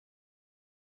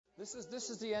This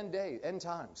is the end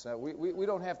times. We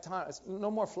don't have time. It's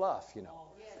no more fluff, you know.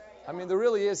 I mean, there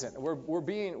really isn't.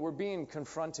 We're being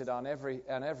confronted on every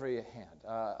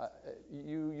hand.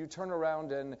 You turn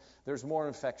around and there's more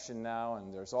infection now,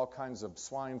 and there's all kinds of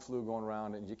swine flu going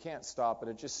around, and you can't stop it.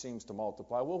 It just seems to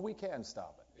multiply. Well, we can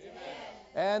stop it. Amen.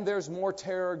 And there's more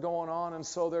terror going on, and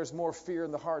so there's more fear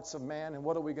in the hearts of man. And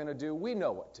what are we going to do? We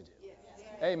know what to do.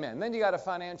 Amen. Then you got a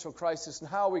financial crisis, and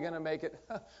how are we going to make it?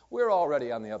 We're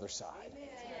already on the other side.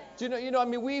 Amen. You know, I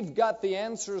mean, we've got the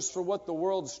answers for what the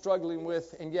world's struggling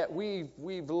with, and yet we've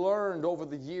learned over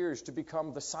the years to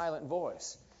become the silent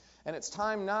voice. And it's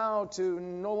time now to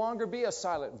no longer be a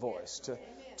silent voice,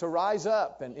 to rise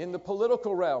up and in the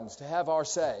political realms to have our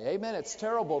say. Amen. It's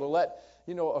terrible to let,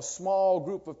 you know, a small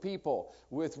group of people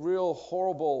with real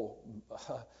horrible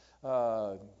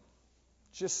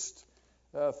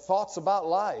thoughts about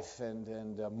life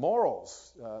and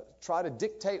morals try to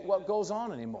dictate what goes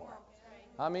on anymore.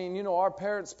 I mean, you know, our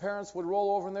parents would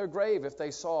roll over in their grave if they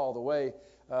saw the way,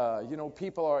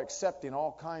 people are accepting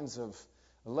all kinds of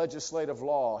legislative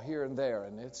law here and there,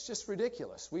 and it's just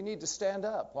ridiculous. We need to stand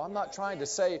up. Well, I'm not trying to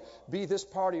say be this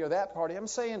party or that party. I'm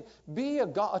saying be a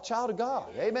child of God.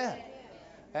 Amen.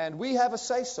 And we have a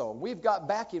say-so. We've got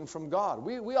backing from God.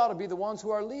 We ought to be the ones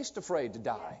who are least afraid to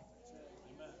die.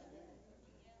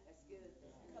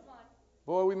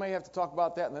 Boy, we may have to talk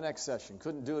about that in the next session.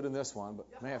 Couldn't do it in this one, but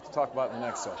may have to talk about it in the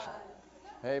next session.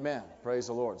 Amen. Praise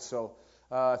the Lord. So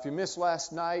if you missed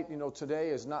last night, you know, today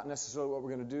is not necessarily what we're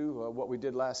going to do. What we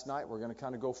did last night, we're going to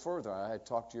kind of go further. I had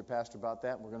talked to your pastor about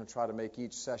that. We're going to try to make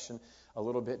each session a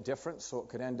little bit different so it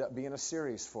could end up being a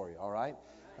series for you, all right?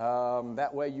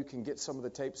 That way you can get some of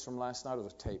the tapes from last night, or the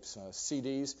tapes,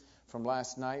 CDs from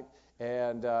last night.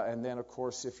 And then, of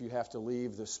course, if you have to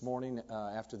leave this morning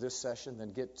after this session,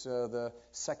 then get the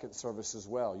second service as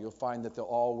well. You'll find that they'll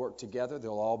all work together.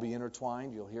 They'll all be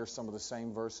intertwined. You'll hear some of the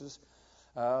same verses.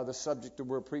 The subject that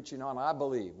we're preaching on, I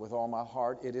believe, with all my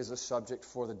heart, it is a subject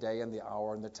for the day and the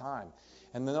hour and the time.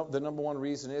 And the number one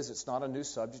reason is it's not a new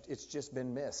subject. It's just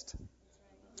been missed.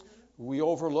 We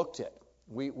overlooked it.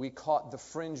 We caught the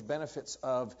fringe benefits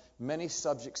of many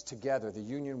subjects together, the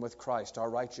union with Christ, our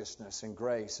righteousness and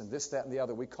grace, and this, that, and the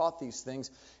other. We caught these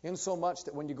things in so much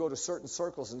that when you go to certain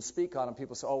circles and speak on them,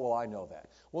 people say, oh, well, I know that.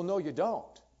 Well, no, you don't.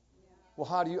 Well,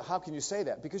 how can you say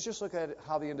that? Because just look at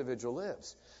how the individual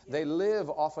lives. They live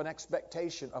off an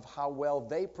expectation of how well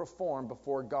they perform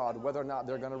before God, whether or not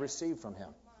they're going to receive from Him.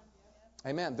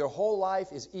 Amen. Their whole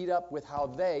life is eat up with how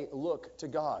they look to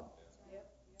God.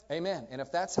 Amen. And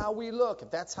if that's how we look,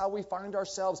 if that's how we find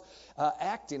ourselves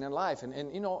acting in life,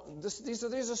 and you know, these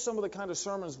are some of the kind of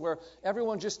sermons where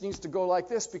everyone just needs to go like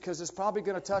this because it's probably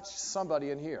going to touch somebody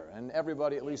in here, and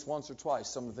everybody at least once or twice,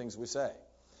 some of the things we say.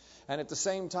 And at the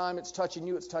same time, it's touching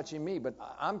you, it's touching me. But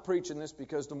I'm preaching this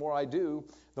because the more I do,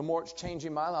 the more it's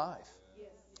changing my life. Yes.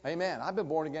 Amen. I've been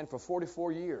born again for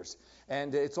 44 years,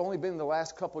 and it's only been the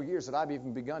last couple of years that I've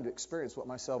even begun to experience what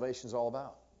my salvation is all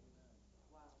about.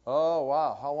 Oh,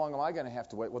 wow. How long am I going to have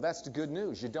to wait? Well, that's the good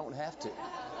news. You don't have to.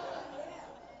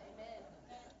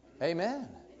 Amen.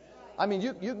 I mean,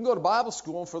 you can go to Bible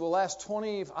school, and for the last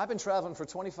I've been traveling for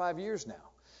 25 years now.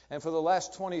 And for the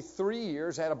last 23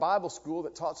 years, I had a Bible school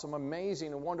that taught some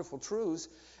amazing and wonderful truths,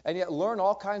 and yet learn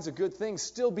all kinds of good things,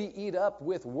 still be eat up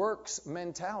with works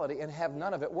mentality and have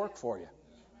none of it work for you.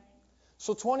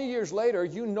 So 20 years later,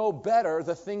 you know better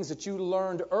the things that you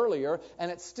learned earlier, and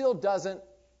it still doesn't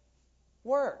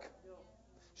work.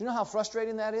 Do you know how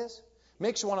frustrating that is?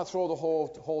 Makes you want to throw the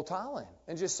whole towel in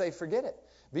and just say, forget it.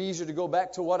 Be easier to go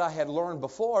back to what I had learned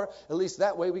before. At least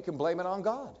that way we can blame it on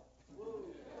God.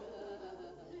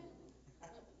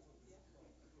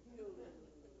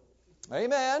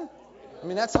 Amen. I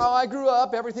mean, that's how I grew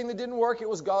up. Everything that didn't work, it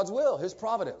was God's will, His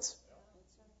providence.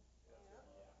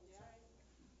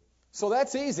 So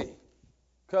that's easy,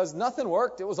 because nothing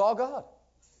worked. It was all God.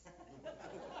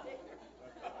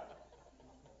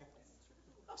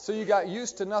 So you got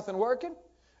used to nothing working,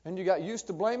 and you got used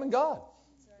to blaming God.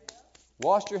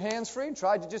 Washed your hands free and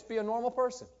tried to just be a normal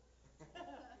person.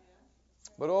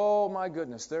 But oh my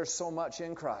goodness, there's so much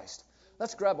in Christ.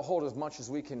 Let's grab a hold of as much as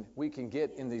we can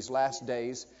get in these last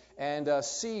days and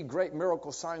see great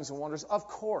miracle signs and wonders, of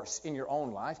course, in your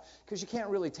own life, because you can't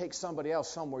really take somebody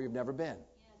else somewhere you've never been.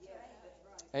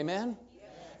 Amen?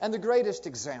 And the greatest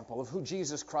example of who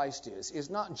Jesus Christ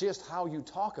is not just how you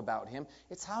talk about Him,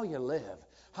 it's how you live,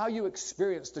 how you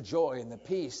experience the joy and the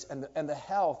peace and the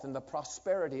health and the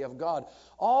prosperity of God.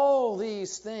 All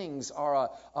these things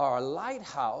are a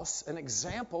lighthouse, an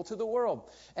example to the world.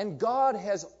 And God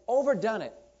has overdone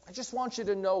it. I just want you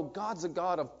to know God's a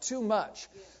God of too much.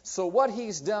 So what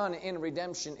He's done in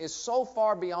redemption is so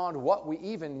far beyond what we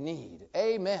even need.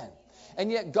 Amen. And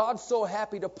yet God's so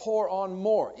happy to pour on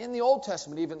more. In the Old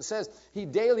Testament even it says He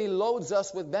daily loads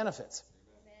us with benefits.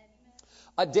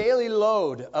 A daily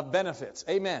load of benefits.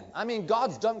 Amen. I mean,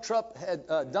 God's dump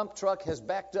truck has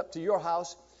backed up to your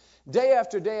house day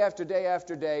after day after day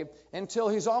after day until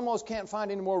He's almost can't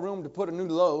find any more room to put a new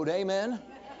load. Amen.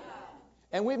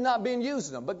 And we've not been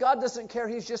using them. But God doesn't care.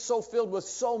 He's just so filled with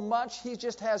so much. He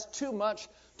just has too much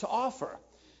to offer.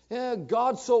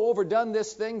 God's so overdone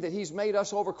this thing that He's made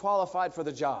us overqualified for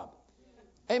the job.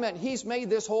 Amen. He's made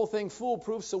this whole thing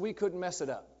foolproof so we couldn't mess it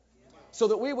up. So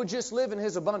that we would just live in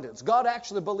His abundance. God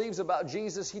actually believes about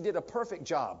Jesus. He did a perfect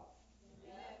job.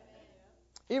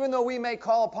 Even though we may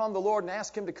call upon the Lord and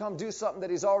ask Him to come do something that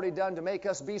He's already done to make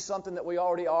us be something that we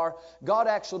already are, God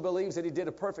actually believes that He did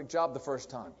a perfect job the first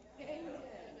time.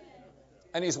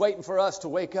 And He's waiting for us to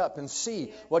wake up and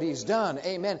see what He's done.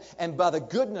 Amen. And by the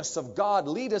goodness of God,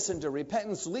 lead us into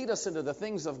repentance, lead us into the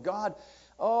things of God.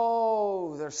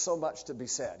 Oh, there's so much to be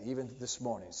said, even this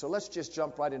morning. So let's just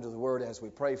jump right into the Word as we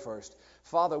pray first.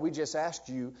 Father, we just asked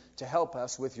You to help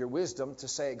us with Your wisdom to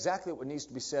say exactly what needs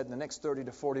to be said in the next 30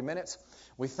 to 40 minutes.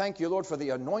 We thank You, Lord, for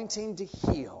the anointing to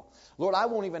heal. Lord, I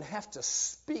won't even have to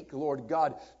speak, Lord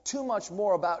God, too much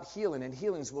more about healing, and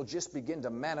healings will just begin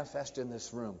to manifest in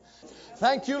this room.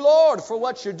 Thank You, Lord, for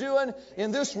what You're doing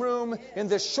in this room in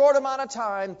this short amount of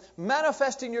time,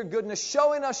 manifesting Your goodness,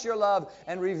 showing us Your love,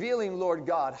 and revealing, Lord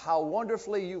God, how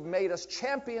wonderfully You've made us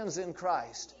champions in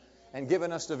Christ and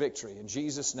given us the victory. In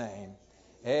Jesus' name,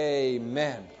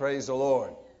 amen. Praise the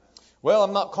Lord. Well,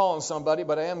 I'm not calling somebody,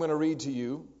 but I am going to read to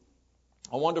you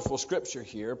a wonderful scripture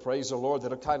here, praise the Lord,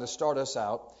 that'll kind of start us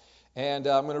out. And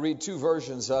I'm going to read two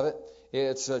versions of it.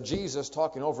 It's Jesus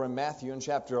talking over in Matthew in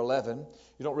chapter 11.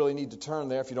 You don't really need to turn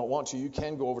there if you don't want to. You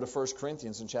can go over to 1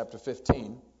 Corinthians in chapter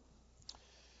 15.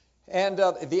 And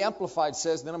the Amplified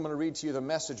says, then I'm going to read to you the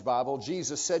Message Bible.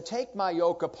 Jesus said, "Take my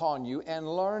yoke upon you and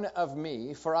learn of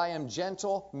me, for I am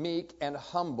gentle, meek, and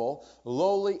humble,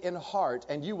 lowly in heart,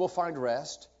 and you will find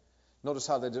rest." Notice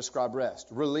how they describe rest.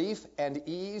 Relief and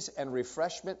ease and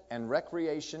refreshment and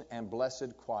recreation and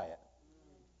blessed quiet.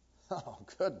 Oh,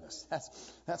 goodness.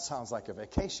 That sounds like a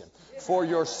vacation. For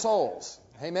your souls.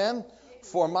 Amen?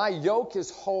 For my yoke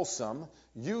is wholesome,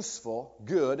 useful,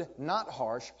 good, not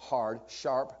harsh, hard,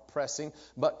 sharp, pressing,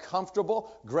 but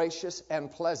comfortable, gracious,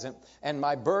 and pleasant. And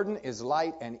my burden is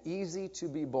light and easy to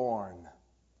be borne.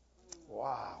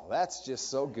 Wow, that's just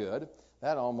so good.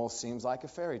 That almost seems like a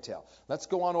fairy tale. Let's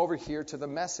go on over here to the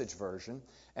Message version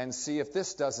and see if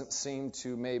this doesn't seem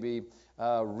to maybe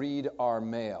read our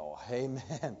mail.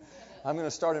 Amen. I'm going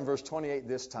to start in verse 28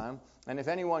 this time. And if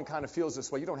anyone kind of feels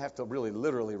this way, you don't have to really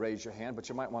literally raise your hand, but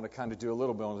you might want to kind of do a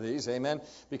little bit of these. Amen.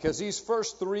 Because these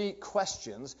first three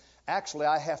questions, actually,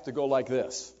 I have to go like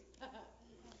this.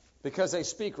 Because they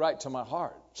speak right to my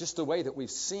heart. Just the way that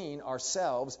we've seen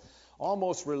ourselves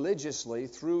almost religiously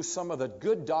through some of the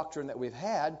good doctrine that we've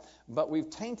had, but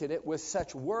we've tainted it with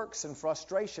such works and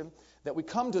frustration that we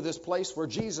come to this place where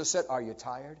Jesus said, "Are you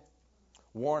tired?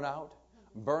 Worn out?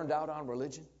 Burned out on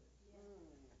religion?"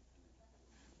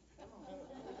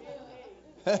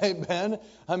 Amen.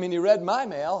 I mean, He read my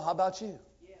mail. How about you?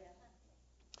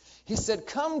 He said,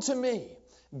 "Come to me,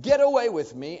 get away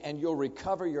with me, and you'll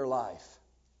recover your life."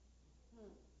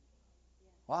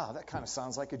 Wow, that kind of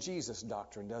sounds like a Jesus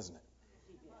doctrine, doesn't it?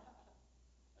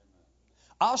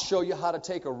 I'll show you how to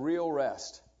take a real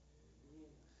rest.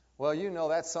 Well, you know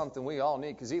that's something we all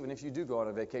need, because even if you do go on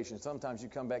a vacation, sometimes you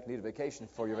come back and need a vacation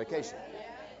for your vacation.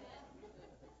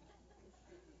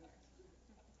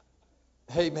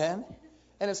 Amen.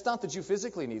 And it's not that you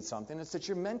physically need something, it's that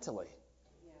you mentally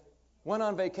went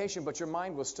on vacation, but your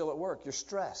mind was still at work. You're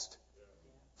stressed,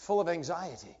 full of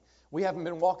anxiety. We haven't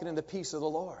been walking in the peace of the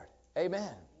Lord.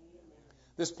 Amen.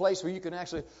 This place where you can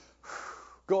actually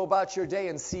go about your day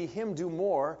and see Him do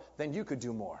more than you could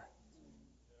do more.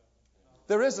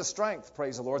 There is a strength,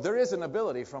 praise the Lord. There is an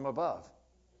ability from above.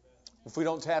 If we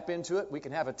don't tap into it, we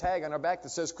can have a tag on our back that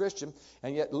says Christian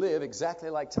and yet live exactly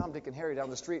like Tom, Dick, and Harry down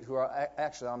the street who are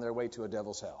actually on their way to a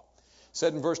devil's hell.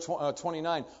 Said in verse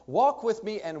 29, "Walk with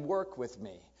me and work with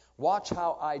me. Watch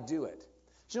how I do it." Do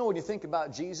you know when you think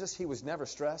about Jesus, He was never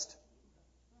stressed?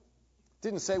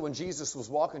 Didn't say when Jesus was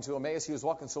walking to Emmaus, He was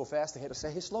walking so fast, they had to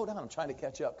say, "Hey, slow down, I'm trying to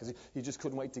catch up," because he just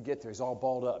couldn't wait to get there. He's all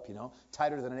balled up,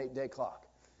 tighter than an 8-day clock.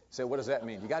 Say, what does that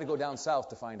mean? You got to go down south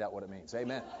to find out what it means.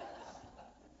 Amen.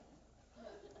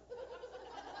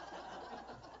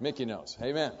 Mickey knows.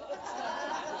 Amen.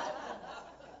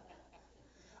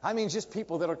 I mean, just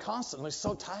people that are constantly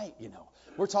so tight,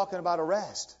 We're talking about a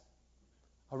rest.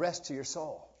 a rest to your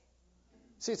soul.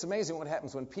 See, it's amazing what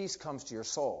happens when peace comes to your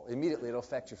soul. Immediately it'll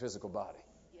affect your physical body.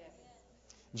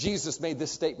 Jesus made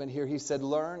this statement here. He said,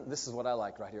 learn, this is what I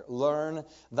like right here, learn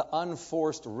the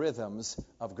unforced rhythms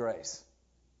of grace.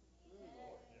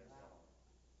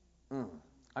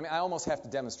 I mean, I almost have to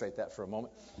demonstrate that for a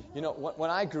moment. You know, when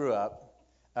I grew up,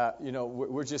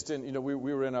 we're just in, we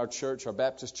were in our church, our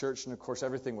Baptist church, and of course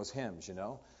everything was hymns,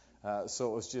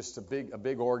 So it was just a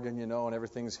big organ, and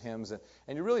everything's hymns.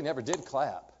 And you really never did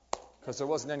clap because there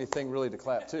wasn't anything really to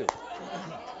clap to.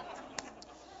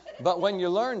 But when you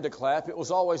learned to clap, it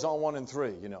was always on 1 and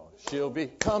 3, She'll be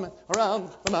coming around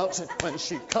the mountain when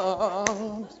she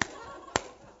comes.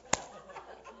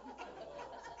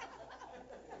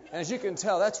 And as you can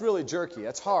tell, that's really jerky.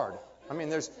 That's hard. I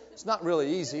mean, it's not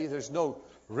really easy. There's no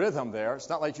rhythm there. It's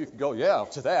not like you can go, yeah,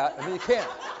 to that. I mean, you can't.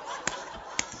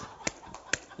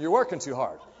 You're working too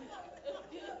hard.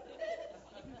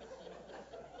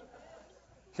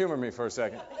 Humor me for a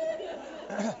second.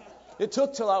 It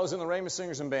took till I was in the Raymond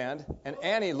Singers and Band, and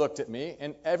Annie looked at me,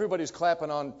 and everybody's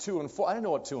clapping on 2 and 4. I didn't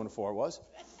know what 2 and 4 was.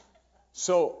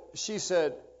 So she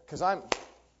said, because I'm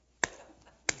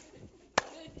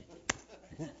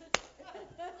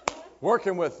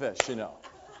working with this,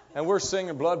 And we're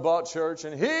singing Blood Bought Church,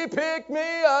 and He picked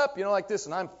me up, like this,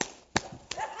 and I'm,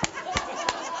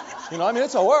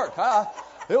 it's a work.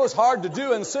 It was hard to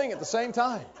do and sing at the same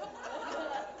time.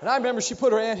 And I remember she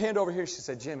put her hand over here. She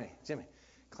said, Jimmy,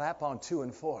 clap on 2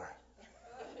 and 4.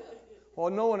 Well,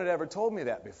 no one had ever told me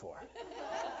that before.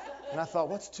 And I thought,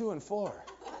 what's 2 and 4?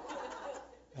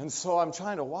 And so I'm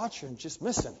trying to watch her and just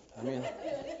missing. I mean,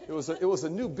 it was a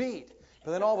new beat.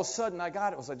 But then all of a sudden I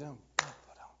got it. It was like, and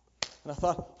I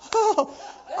thought,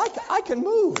 I can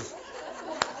move.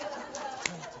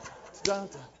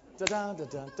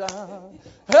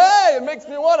 Hey, it makes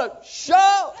me want to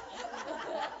shout.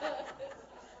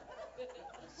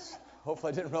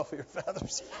 Hopefully I didn't ruffle your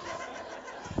feathers.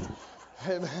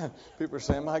 Hey, man, people are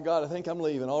saying, my God, I think I'm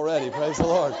leaving already. Praise the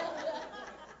Lord.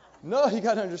 No, you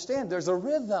got to understand, there's a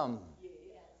rhythm.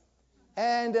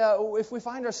 And if we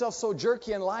find ourselves so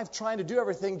jerky in life trying to do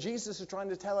everything, Jesus is trying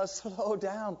to tell us, slow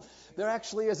down. There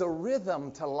actually is a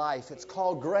rhythm to life. It's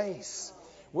called grace,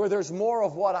 where there's more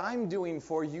of what I'm doing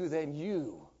for you than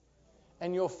you.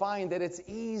 And you'll find that it's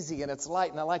easy and it's light.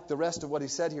 And I like the rest of what he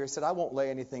said here. He said, I won't lay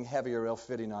anything heavy or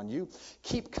ill-fitting on you.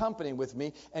 Keep company with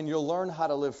me, and you'll learn how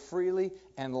to live freely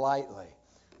and lightly.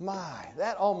 My,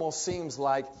 that almost seems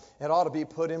like it ought to be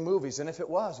put in movies. And if it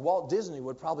was, Walt Disney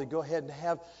would probably go ahead and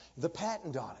have the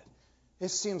patent on it. It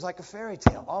seems like a fairy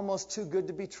tale, almost too good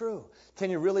to be true.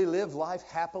 Can you really live life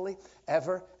happily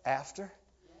ever after?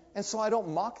 And so I don't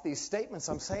mock these statements.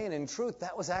 I'm saying in truth,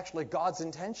 that was actually God's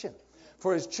intention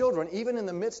for His children, even in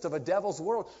the midst of a devil's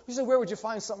world. You say, where would you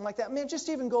find something like that? Man, just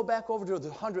even go back over to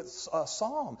the 100th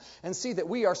Psalm and see that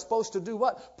we are supposed to do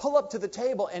what? Pull up to the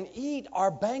table and eat our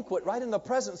banquet right in the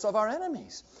presence of our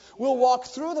enemies. We'll walk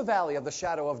through the valley of the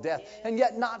shadow of death and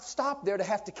yet not stop there to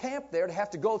have to camp there, to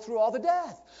have to go through all the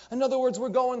death. In other words, we're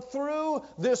going through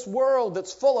this world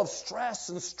that's full of stress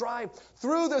and strife,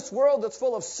 through this world that's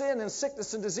full of sin and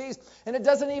sickness and disease, and it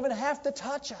doesn't even have to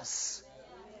touch us.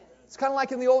 It's kind of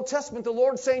like in the Old Testament, the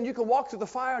Lord saying you can walk through the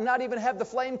fire and not even have the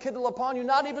flame kindle upon you,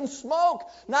 not even smoke,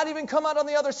 not even come out on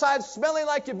the other side smelling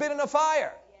like you've been in a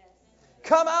fire.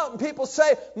 Come out and people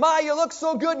say, my, you look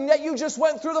so good, and yet you just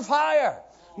went through the fire.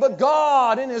 But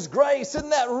God, in His grace,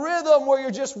 in that rhythm where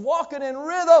you're just walking in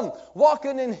rhythm,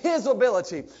 walking in His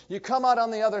ability, you come out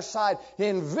on the other side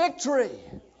in victory.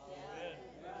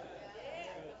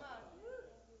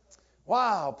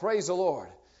 Wow, praise the Lord.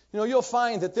 You'll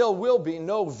find that there will be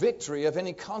no victory of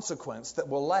any consequence that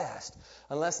will last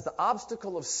unless the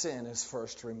obstacle of sin is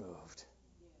first removed.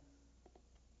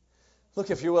 Look,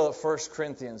 if you will, at 1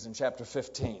 Corinthians in chapter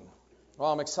 15.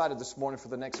 Well, I'm excited this morning for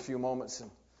the next few moments. And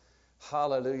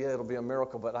hallelujah, it'll be a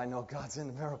miracle, but I know God's in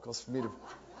the miracles for me to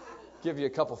give you a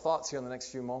couple thoughts here in the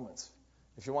next few moments.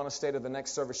 If you want to stay to the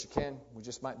next service, you can. We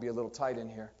just might be a little tight in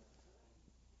here.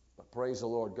 But praise the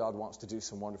Lord, God wants to do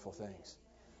some wonderful things.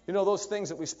 Those things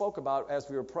that we spoke about as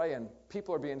we were praying,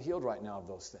 people are being healed right now of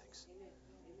those things.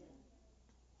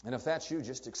 And if that's you,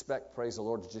 just expect, praise the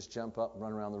Lord, to just jump up and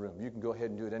run around the room. You can go ahead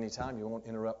and do it any time. You won't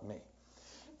interrupt me.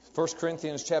 1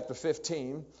 Corinthians chapter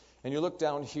 15, and you look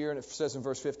down here, and it says in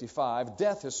verse 55,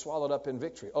 death is swallowed up in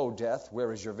victory. Oh, death,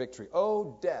 where is your victory?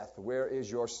 Oh, death, where is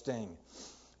your sting?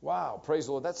 Wow, praise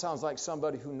the Lord. That sounds like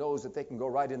somebody who knows that they can go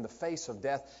right in the face of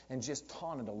death and just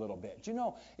taunt it a little bit. You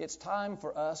know, it's time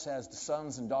for us as the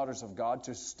sons and daughters of God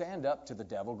to stand up to the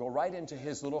devil, go right into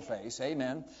his little face.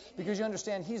 Amen. Because you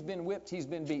understand, he's been whipped, he's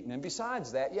been beaten. And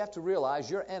besides that, you have to realize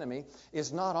your enemy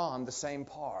is not on the same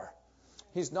par.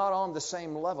 He's not on the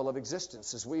same level of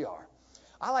existence as we are.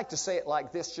 I like to say it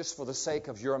like this just for the sake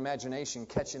of your imagination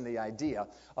catching the idea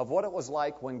of what it was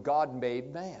like when God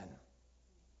made man.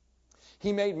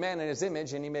 He made man in his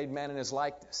image, and he made man in his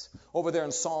likeness. Over there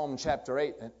in Psalm chapter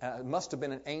 8, it must have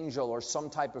been an angel or some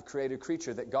type of created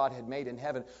creature that God had made in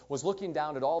heaven, was looking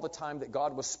down at all the time that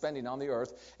God was spending on the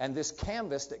earth, and this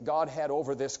canvas that God had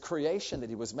over this creation that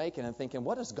he was making, and thinking,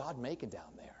 what is God making down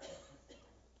there?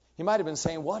 He might have been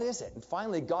saying, what is it? And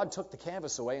finally, God took the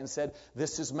canvas away and said,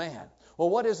 this is man. Well,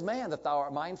 what is man that thou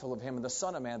art mindful of him, and the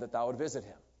Son of Man that thou would visit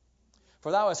him?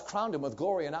 For thou hast crowned him with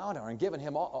glory and honor, and given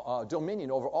him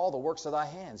dominion over all the works of thy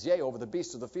hands, yea, over the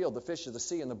beasts of the field, the fish of the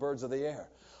sea, and the birds of the air.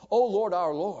 O Lord,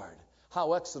 our Lord,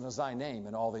 how excellent is thy name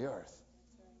in all the earth.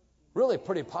 Really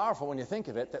pretty powerful when you think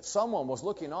of it, that someone was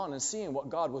looking on and seeing what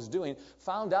God was doing,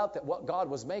 found out that what God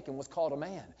was making was called a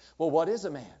man. Well, what is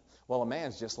a man? Well, a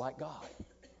man's just like God.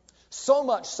 So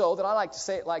much so that I like to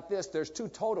say it like this, there's two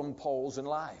totem poles in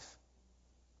life.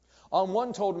 On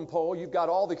one totem pole, you've got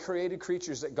all the created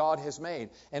creatures that God has made.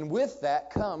 And with that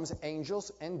comes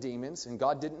angels and demons. And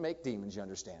God didn't make demons, you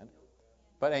understand.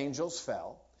 But angels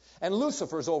fell. And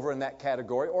Lucifer's over in that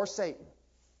category, or Satan.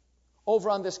 Over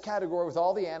on this category with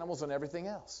all the animals and everything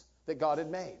else that God had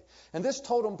made. And this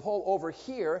totem pole over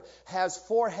here has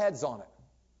 4 heads on it.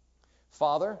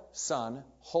 Father, Son,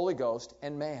 Holy Ghost,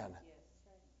 and man.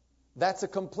 That's a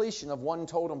completion of one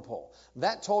totem pole.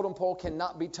 That totem pole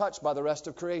cannot be touched by the rest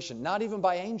of creation, not even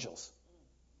by angels.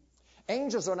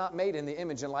 Angels are not made in the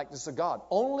image and likeness of God.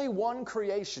 Only one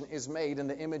creation is made in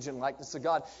the image and likeness of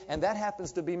God, and that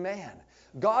happens to be man.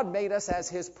 God made us as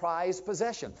his prized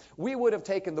possession. We would have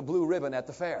taken the blue ribbon at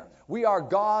the fair. We are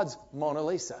God's Mona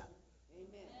Lisa.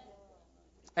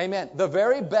 Amen. The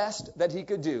very best that he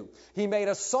could do. He made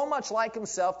us so much like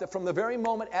himself that from the very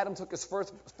moment Adam took his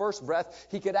first breath,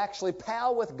 he could actually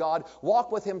pal with God,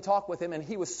 walk with him, talk with him, and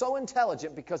he was so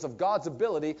intelligent because of God's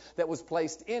ability that was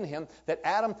placed in him that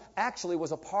Adam actually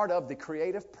was a part of the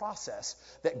creative process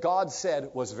that God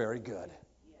said was very good.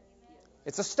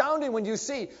 It's astounding when you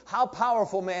see how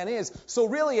powerful man is. So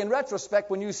really, in retrospect,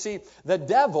 when you see the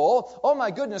devil, oh my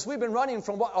goodness, we've been running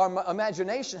from what our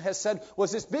imagination has said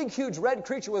was this big, huge red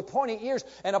creature with pointy ears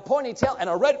and a pointy tail and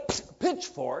a red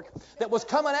pitchfork that was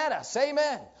coming at us.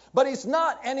 Amen. But he's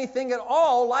not anything at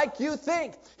all like you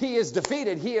think. He is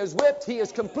defeated. He is whipped. He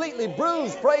is completely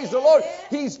bruised. Praise the Lord.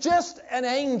 He's just an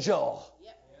angel.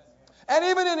 And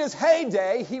even in his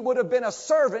heyday, he would have been a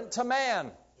servant to man.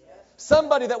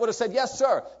 Somebody that would have said, yes,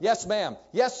 sir, yes, ma'am,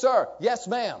 yes, sir, yes,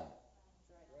 ma'am.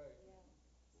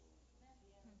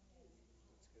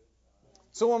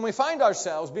 So when we find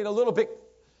ourselves being a little bit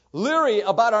leery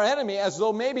about our enemy, as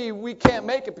though maybe we can't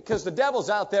make it because the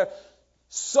devil's out there,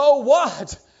 so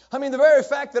what? I mean, the very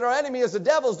fact that our enemy is the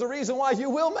devil is the reason why you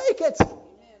will make it.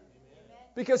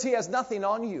 Because he has nothing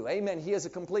on you. Amen. He is a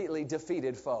completely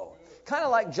defeated foe. Kind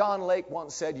of like John Lake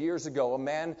once said years ago, a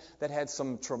man that had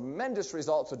some tremendous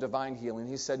results of divine healing.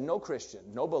 He said, no Christian,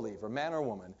 no believer, man or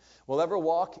woman, will ever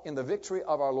walk in the victory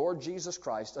of our Lord Jesus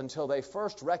Christ until they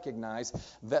first recognize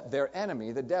that their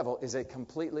enemy, the devil, is a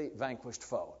completely vanquished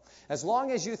foe. As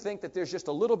long as you think that there's just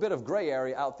a little bit of gray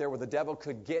area out there where the devil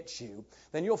could get you,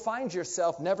 then you'll find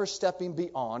yourself never stepping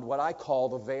beyond what I call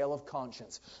the veil of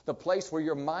conscience, the place where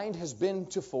your mind has been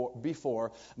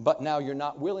before, but now you're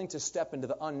not willing to step into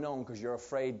the unknown because you're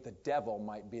afraid the devil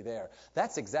might be there.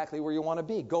 That's exactly where you want to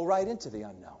be. Go right into the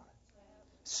unknown.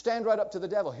 Stand right up to the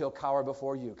devil. He'll cower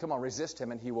before you. Come on, resist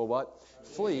him and he will what?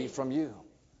 Flee from you.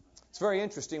 It's very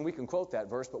interesting. We can quote that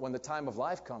verse, but when the time of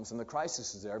life comes and the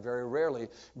crisis is there, very rarely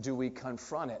do we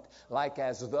confront it like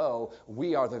as though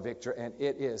we are the victor and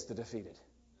it is the defeated.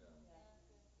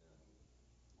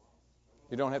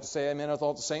 You don't have to say amen all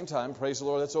at the same time. Praise the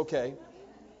Lord, that's okay.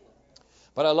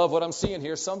 But I love what I'm seeing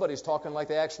here. Somebody's talking like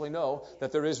they actually know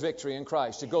that there is victory in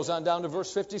Christ. It goes on down to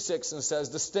verse 56 and says,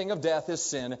 the sting of death is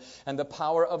sin, and the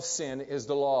power of sin is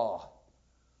the law.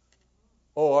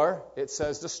 Or it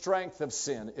says the strength of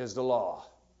sin is the law.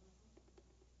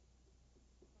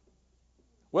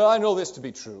 Well, I know this to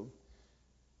be true.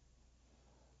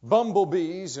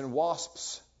 Bumblebees and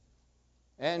wasps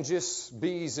and just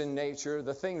bees in nature,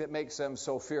 the thing that makes them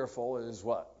so fearful is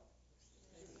what?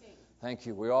 Thank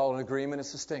you. We're all in agreement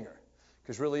it's a stinger.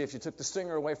 Because really, if you took the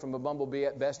stinger away from a bumblebee,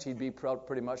 at best, he'd be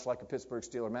pretty much like a Pittsburgh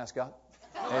Steelers mascot.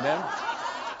 Amen?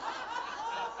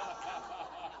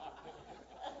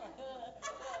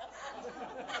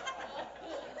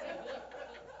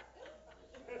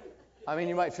 I mean,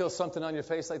 you might feel something on your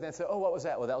face like that and say, oh, what was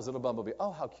that? Well, that was a little bumblebee.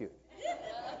 Oh, how cute.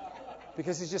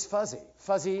 Because he's just fuzzy.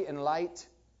 Fuzzy and light,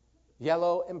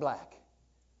 yellow and black.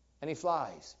 And he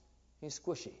flies. He's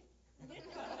squishy.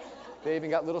 They even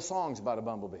got little songs about a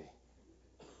bumblebee.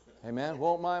 Amen.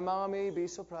 Won't my mommy be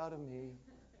so proud of me?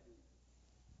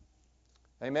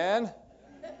 Amen.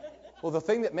 Well, the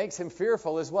thing that makes him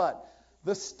fearful is what?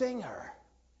 The stinger.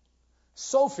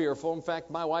 So fearful. In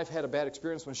fact, my wife had a bad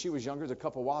experience when she was younger. A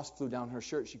couple wasps flew down her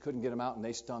shirt. She couldn't get them out, and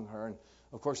they stung her. And,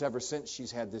 of course, ever since,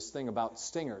 she's had this thing about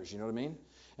stingers. You know what I mean?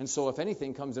 And so if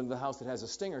anything comes into the house that has a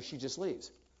stinger, she just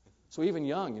leaves. So even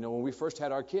young, when we first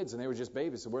had our kids, and they were just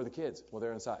babies, so where are the kids? Well,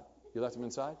 they're inside. You left them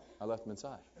inside? I left them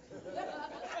inside.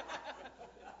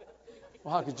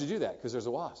 Well, how could you do that? Because there's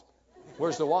a wasp.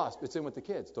 Where's the wasp? It's in with the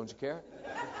kids. Don't you care?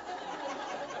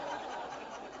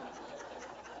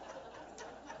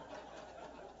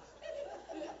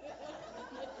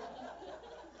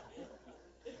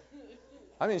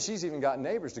 I mean, she's even got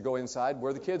neighbors to go inside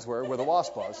where the kids were, where the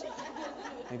wasp was,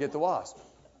 and get the wasp.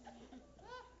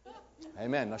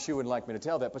 Amen. Now, she wouldn't like me to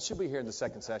tell that, but she'll be here in the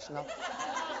second session.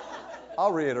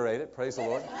 I'll reiterate it. Praise the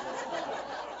Lord.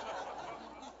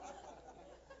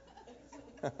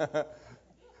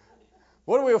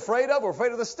 What are we afraid of? We're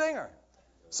afraid of the stinger.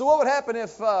 So what would happen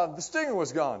if the stinger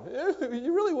was gone?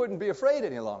 You really wouldn't be afraid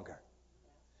any longer.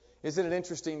 Isn't it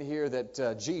interesting to hear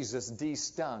that Jesus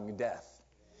de-stung death?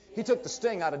 He took the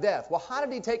sting out of death. Well, how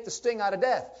did he take the sting out of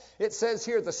death? It says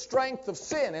here the strength of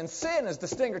sin, and sin is the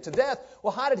stinger to death.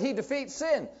 Well, how did he defeat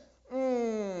sin?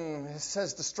 It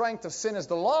says the strength of sin is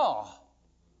the law.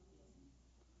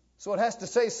 So it has to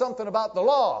say something about the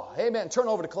law. Amen. Turn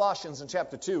over to Colossians in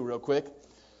chapter 2 real quick.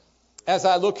 As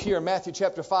I look here in Matthew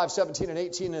chapter 5, 17 and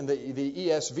 18 in the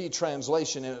ESV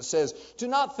translation, and it says, do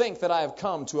not think that I have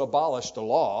come to abolish the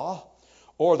law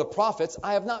or the prophets.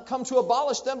 I have not come to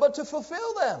abolish them, but to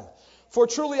fulfill them. For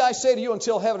truly I say to you,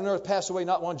 until heaven and earth pass away,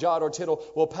 not one jot or tittle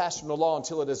will pass from the law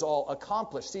until it is all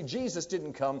accomplished. See, Jesus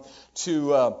didn't come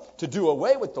to do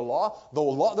away with the law.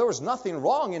 There was nothing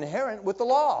wrong inherent with the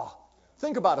law.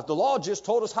 Think about it. The law just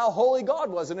told us how holy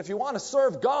God was. And if you want to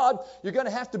serve God, you're going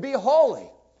to have to be holy.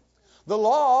 The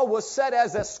law was set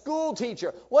as a school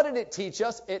teacher. What did it teach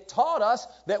us? It taught us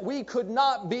that we could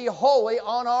not be holy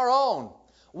on our own.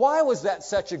 Why was that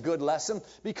such a good lesson?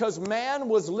 Because man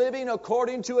was living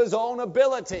according to his own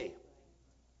ability.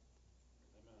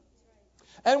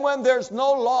 And when there's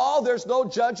no law, there's no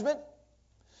judgment.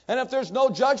 And if there's no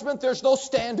judgment, there's no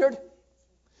standard.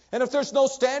 And if there's no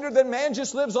standard, then man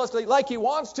just lives like he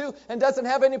wants to and doesn't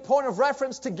have any point of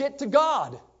reference to get to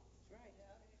God.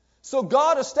 So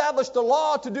God established the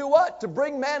law to do what? To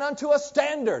bring man unto a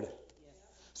standard.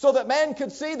 So that man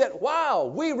could see that,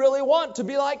 wow, we really want to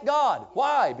be like God.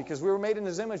 Why? Because we were made in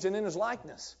His image and in His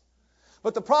likeness.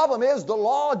 But the problem is the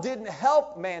law didn't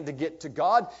help man to get to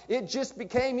God. It just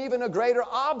became even a greater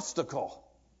obstacle.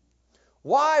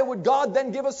 Why would God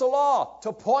then give us a law?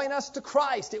 To point us to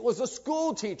Christ. It was a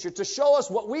school teacher to show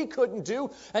us what we couldn't do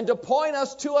and to point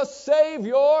us to a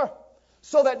Savior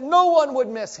so that no one would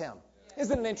miss Him.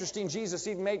 Isn't it interesting? Jesus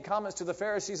even made comments to the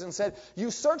Pharisees and said,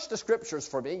 you search the Scriptures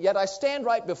for me, yet I stand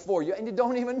right before you and you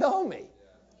don't even know me.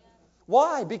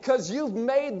 Why? Because you've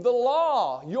made the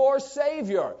law your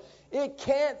Savior. It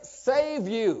can't save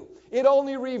you. It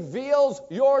only reveals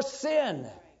your sin.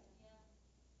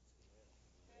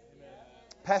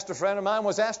 Pastor friend of mine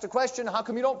was asked a question, how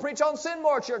come you don't preach on sin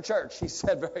more at your church? He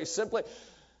said very simply,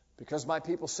 because my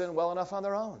people sin well enough on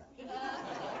their own.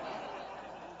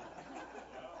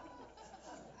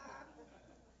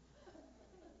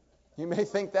 You may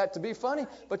think that to be funny,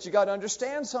 but you got to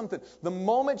understand something. The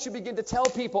moment you begin to tell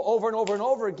people over and over and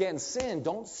over again, sin,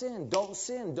 don't sin, don't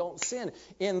sin, don't sin,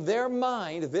 in their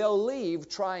mind, they'll leave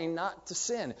trying not to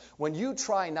sin. When you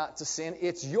try not to sin,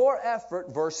 it's your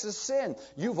effort versus sin.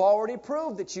 You've already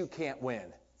proved that you can't win.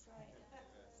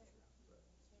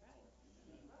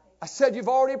 I said you've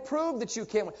already proved that you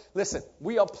can't win. Listen,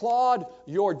 we applaud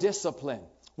your discipline.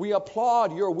 We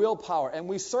applaud your willpower, and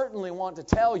we certainly want to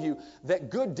tell you that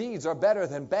good deeds are better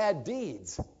than bad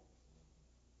deeds.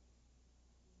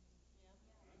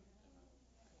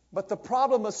 But the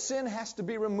problem of sin has to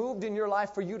be removed in your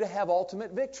life for you to have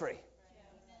ultimate victory.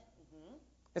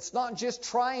 It's not just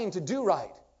trying to do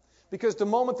right, because the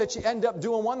moment that you end up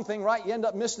doing one thing right, you end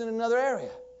up missing in another area.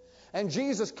 And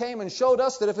Jesus came and showed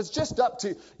us that if it's just up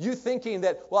to you thinking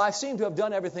that, well, I seem to have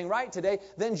done everything right today,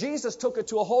 then Jesus took it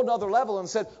to a whole other level and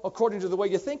said, according to the way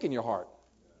you think in your heart.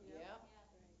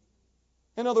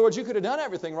 Yeah. In other words, you could have done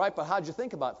everything right, but how'd you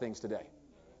think about things today?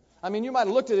 I mean, you might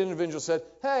have looked at an individual and said,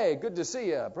 hey, good to see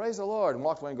you, praise the Lord, and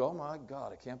walked away and go, oh my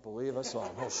God, I can't believe I saw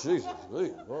him. Oh, Jesus,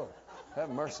 Lord. Have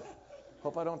mercy.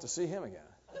 Hope I don't have to see him again.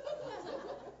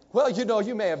 Well,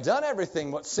 you may have done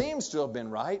everything what seems to have been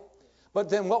right, but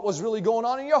then what was really going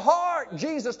on in your heart?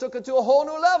 Jesus took it to a whole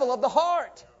new level of the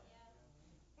heart.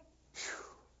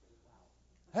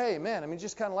 Hey, man,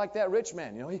 just kind of like that rich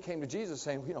man. He came to Jesus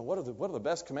saying, what are the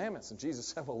best commandments? And Jesus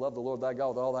said, well, love the Lord thy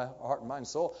God with all thy heart and mind and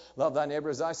soul. Love thy neighbor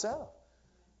as thyself.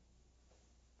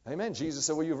 Amen. Jesus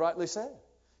said, well, you've rightly said.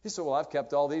 He said, well, I've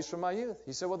kept all these from my youth.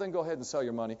 He said, well, then go ahead and sell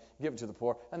your money, give it to the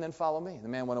poor, and then follow me. And the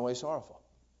man went away sorrowful.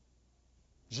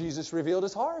 Jesus revealed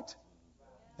his heart.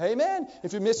 Amen.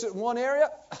 If you miss it in one area,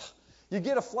 you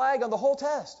get a flag on the whole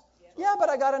test. Yeah, but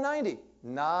I got a 90.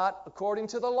 Not according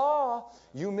to the law.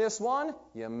 You miss one,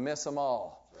 you miss them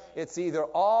all. It's either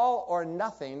all or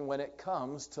nothing when it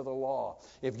comes to the law.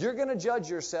 If you're going to judge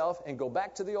yourself and go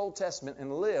back to the Old Testament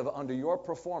and live under your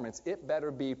performance, it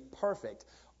better be perfect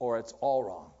or it's all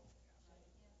wrong.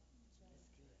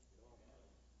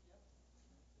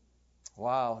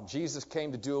 Wow, Jesus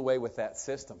came to do away with that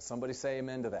system. Somebody say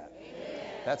amen to that. Amen.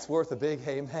 That's worth a big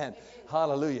amen.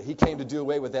 Hallelujah. He came to do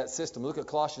away with that system. Look at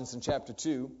Colossians in chapter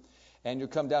 2, and you'll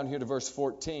come down here to verse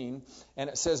 14. And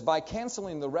it says, by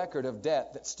canceling the record of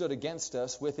debt that stood against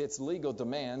us with its legal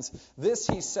demands, this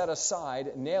he set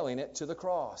aside, nailing it to the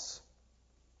cross.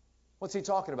 What's he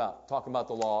talking about? Talking about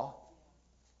the law.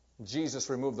 Jesus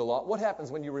removed the law. What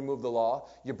happens when you remove the law?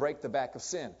 You break the back of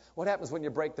sin. What happens when you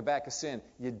break the back of sin?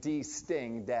 You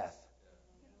de-sting death.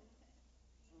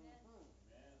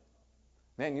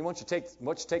 Man, once you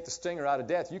take the stinger out of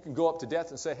death, you can go up to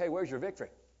death and say, hey, where's your victory?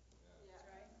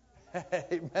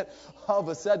 Amen. All of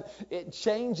a sudden, it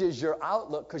changes your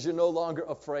outlook because you're no longer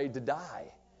afraid to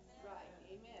die.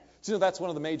 So that's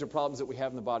one of the major problems that we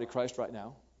have in the body of Christ right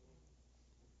now.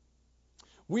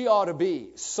 We ought to be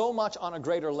so much on a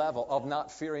greater level of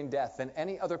not fearing death than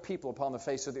any other people upon the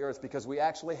face of the earth because we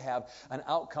actually have an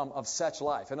outcome of such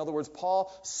life. In other words,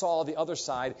 Paul saw the other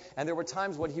side, and there were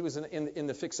times when he was in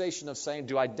the fixation of saying,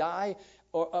 do I die,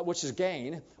 which is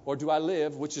gain, or do I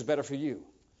live, which is better for you?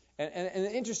 And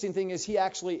the interesting thing is he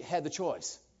actually had the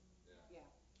choice.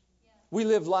 We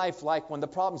live life like when the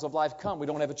problems of life come, we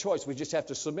don't have a choice. We just have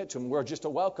to submit to them. We're just a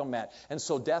welcome mat. And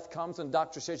so death comes and the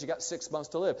doctor says you got 6 months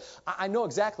to live. I know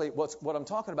exactly what I'm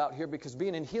talking about here because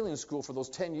being in healing school for those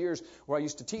 10 years where I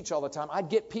used to teach all the time, I'd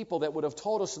get people that would have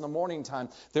told us in the morning time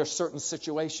their certain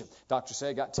situation. Doctor say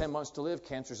I got 10 months to live.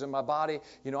 Cancer's in my body.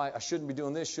 I shouldn't be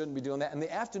doing this, shouldn't be doing that. In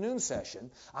the afternoon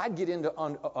session, I'd get into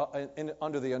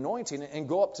under the anointing and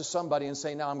go up to somebody and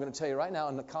say, now I'm going to tell you right now,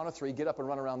 on the count of 3, get up and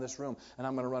run around this room and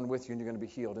I'm going to run with you. You're going to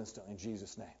be healed instantly in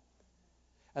Jesus' name.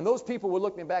 And those people would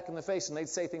look me back in the face and they'd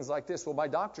say things like this, well, my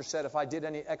doctor said if I did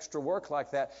any extra work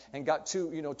like that and got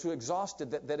too exhausted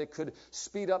that it could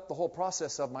speed up the whole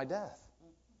process of my death.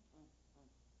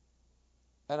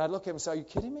 And I'd look at him and say, are you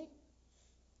kidding me?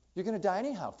 You're going to die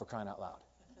anyhow, for crying out loud.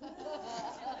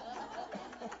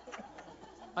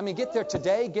 Get there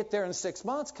today, get there in 6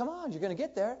 months. Come on, you're going to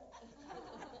get there.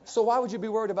 So why would you be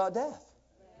worried about death?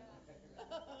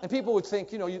 And people would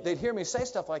think, they'd hear me say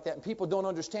stuff like that, and people don't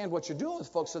understand what you're doing with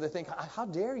folks, so they think, how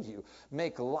dare you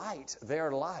make light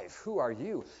their life? Who are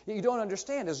you? You don't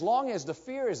understand. As long as the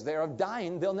fear is there of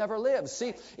dying, they'll never live.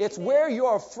 See, it's where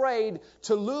you're afraid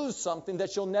to lose something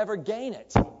that you'll never gain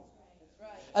it.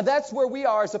 And that's where we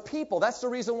are as a people. That's the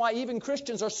reason why even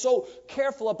Christians are so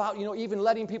careful about, even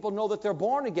letting people know that they're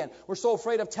born again. We're so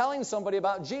afraid of telling somebody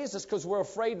about Jesus because we're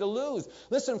afraid to lose.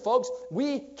 Listen, folks,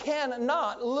 we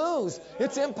cannot lose.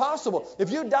 It's impossible. If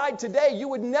you died today, you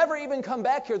would never even come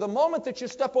back here. The moment that you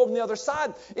step over on the other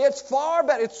side, it's far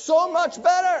better. It's so much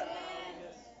better.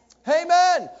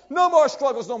 Amen. No more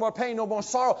struggles, no more pain, no more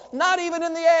sorrow. Not even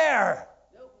in the air.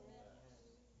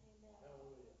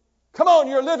 Come on,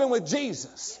 you're living with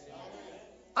Jesus.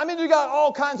 You got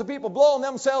all kinds of people blowing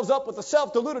themselves up with the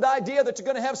self-deluded idea that you're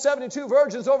going to have 72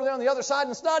 virgins over there on the other side,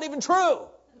 and it's not even true.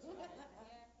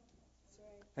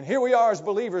 And here we are as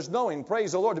believers knowing,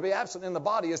 praise the Lord, to be absent in the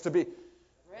body is to be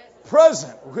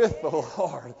present with the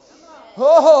Lord.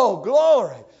 Oh,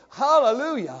 glory.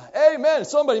 Hallelujah. Amen.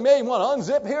 Somebody may want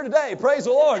to unzip here today. Praise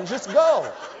the Lord and just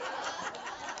go.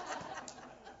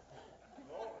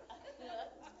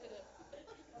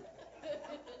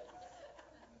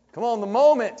 Come on, the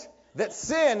moment that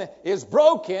sin is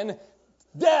broken,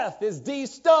 death is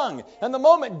de-stung. And the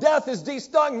moment death is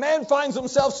de-stung, man finds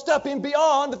himself stepping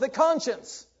beyond the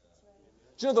conscience.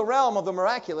 The realm of the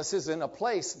miraculous is in a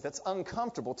place that's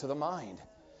uncomfortable to the mind.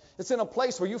 It's in a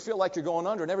place where you feel like you're going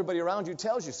under and everybody around you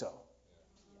tells you so.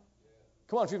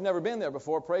 Come on, if you've never been there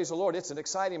before, praise the Lord. It's an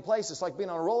exciting place. It's like being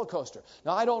on a roller coaster.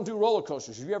 Now, I don't do roller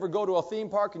coasters. If you ever go to a theme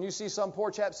park and you see some poor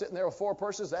chap sitting there with 4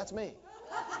 purses, that's me.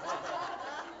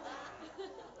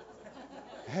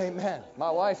 Amen.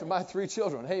 My wife and my 3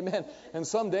 children. Amen. And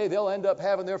someday they'll end up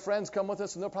having their friends come with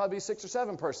us, and there'll probably be 6 or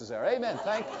 7 persons there. Amen.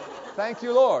 Thank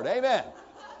you, Lord. Amen.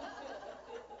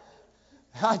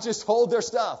 I just hold their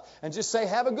stuff and just say,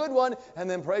 have a good one, and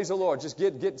then praise the Lord. Just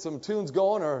get some tunes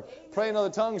going or pray in other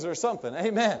tongues or something.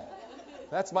 Amen.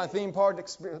 That's my theme park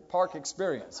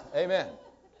experience. Amen.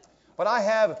 But I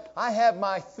have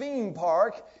my theme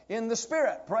park in the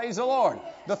Spirit. Praise the Lord.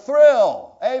 The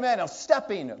thrill, amen, of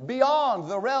stepping beyond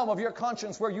the realm of your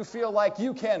conscience where you feel like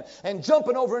you can, and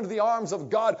jumping over into the arms of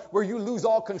God where you lose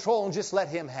all control and just let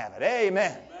Him have it.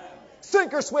 Amen.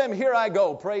 Sink or swim, here I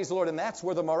go. Praise the Lord. And that's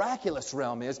where the miraculous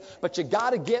realm is. But you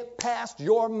got to get past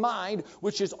your mind,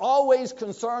 which is always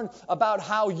concerned about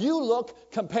how you look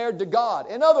compared to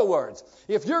God. In other words,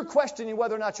 if you're questioning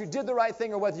whether or not you did the right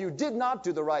thing or whether you did not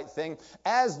do the right thing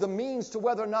as the means to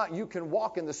whether or not you can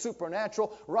walk in the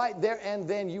supernatural, right there and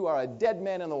then you are a dead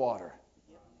man in the water.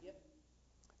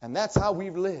 And that's how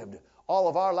we've lived all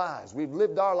of our lives. We've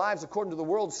lived our lives according to the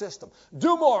world system.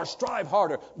 Do more, strive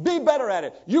harder, be better at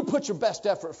it. You put your best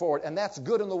effort forward, and that's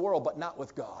good in the world, but not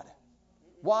with God.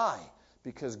 Why?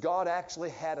 Because God actually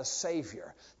had a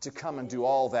Savior to come and do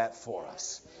all that for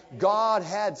us. God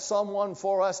had someone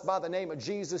for us by the name of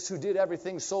Jesus who did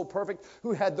everything so perfect,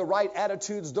 who had the right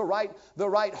attitudes, the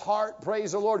right heart,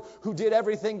 praise the Lord, who did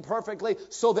everything perfectly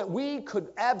so that we could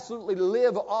absolutely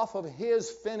live off of His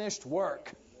finished work.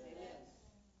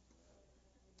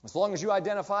 As long as you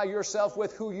identify yourself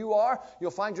with who you are,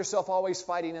 you'll find yourself always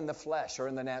fighting in the flesh or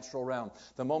in the natural realm.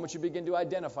 The moment you begin to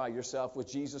identify yourself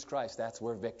with Jesus Christ, that's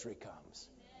where victory comes.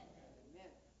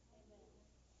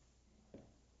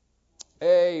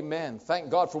 Amen.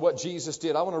 Thank God for what Jesus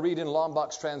did. I want to read in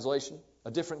Lombach's translation, a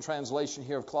different translation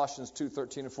here of Colossians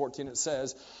 2:13 and 14. It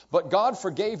says, "But God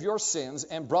forgave your sins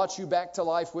and brought you back to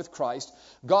life with Christ.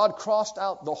 God crossed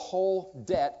out the whole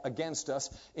debt against us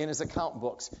in His account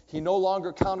books. He no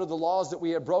longer counted the laws that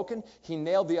we had broken. He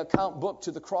nailed the account book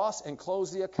to the cross and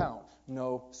closed the account.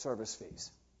 No service fees."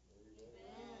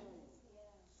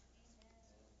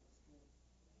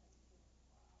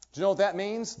 Do you know what that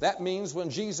means? That means when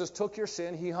Jesus took your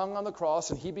sin, He hung on the cross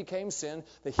and He became sin,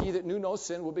 that He that knew no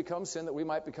sin will become sin, that we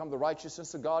might become the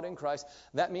righteousness of God in Christ.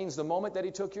 That means the moment that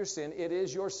He took your sin, it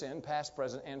is your sin, past,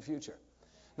 present, and future.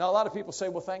 Now, a lot of people say,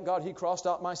 well, thank God He crossed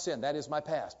out my sin. That is my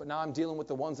past. But now I'm dealing with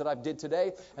the ones that I did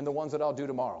today and the ones that I'll do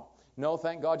tomorrow. No,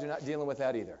 thank God you're not dealing with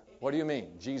that either. What do you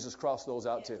mean? Jesus crossed those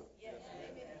out too.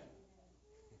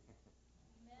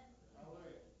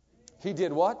 He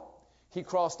did what? He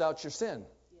crossed out your sin.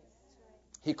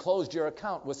 He closed your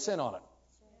account with sin on it.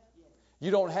 You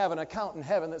don't have an account in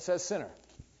heaven that says sinner.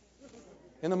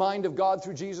 In the mind of God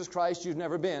through Jesus Christ, you've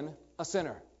never been a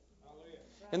sinner.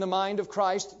 In the mind of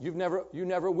Christ, you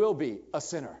never will be a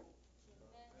sinner.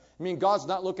 I mean, God's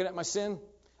not looking at my sin.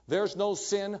 There's no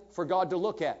sin for God to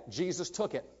look at. Jesus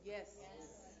took it. Yes.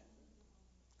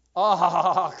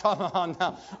 Oh, come on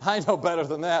now. I know better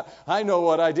than that. I know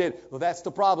what I did. Well, that's the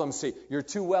problem, see. You're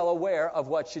too well aware of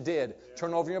what you did.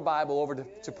 Turn over your Bible over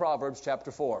to Proverbs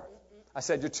chapter 4. I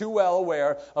said you're too well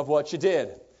aware of what you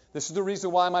did. This is the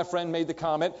reason why my friend made the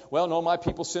comment, well, no, my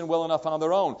people sin well enough on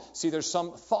their own. See, there's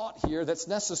some thought here that's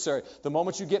necessary. The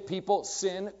moment you get people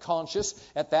sin conscious,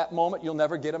 at that moment you'll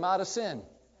never get them out of sin.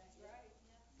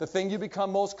 The thing you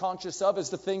become most conscious of is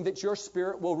the thing that your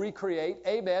spirit will recreate,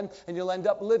 amen, and you'll end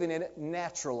up living in it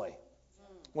naturally.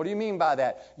 What do you mean by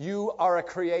that? You are a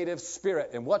creative spirit,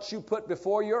 and what you put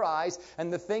before your eyes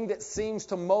and the thing that seems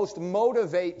to most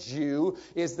motivate you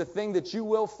is the thing that you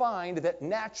will find that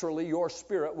naturally your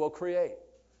spirit will create.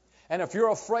 And if you're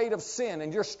afraid of sin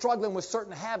and you're struggling with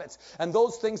certain habits and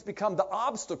those things become the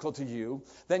obstacle to you,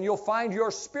 then you'll find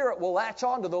your spirit will latch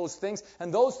on to those things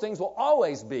and those things will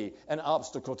always be an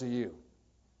obstacle to you.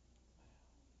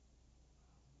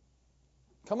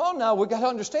 Come on now, we've got to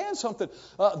understand something.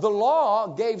 The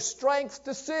law gave strength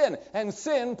to sin and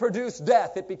sin produced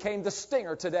death. It became the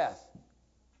stinger to death.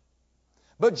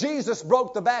 But Jesus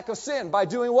broke the back of sin by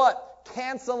doing what?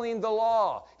 Canceling the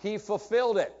law. He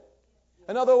fulfilled it.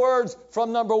 In other words,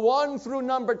 from number 1 through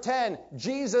number 10,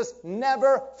 Jesus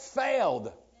never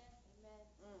failed.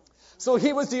 So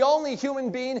He was the only human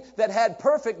being that had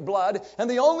perfect blood and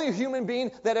the only human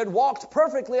being that had walked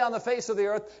perfectly on the face of the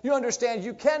earth. You understand,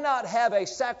 you cannot have a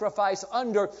sacrifice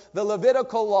under the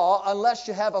Levitical law unless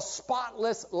you have a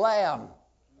spotless lamb.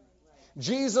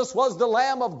 Jesus was the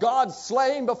Lamb of God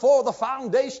slain before the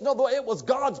foundation of the world. It was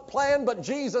God's plan, but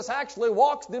Jesus actually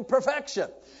walked in perfection.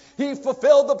 He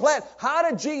fulfilled the plan. How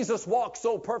did Jesus walk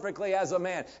so perfectly as a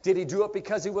man? Did he do it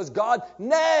because he was God?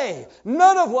 Nay,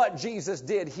 none of what Jesus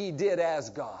did, he did as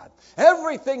God.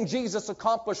 Everything Jesus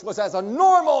accomplished was as a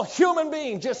normal human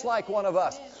being, just like one of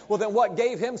us. Well, then what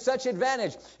gave him such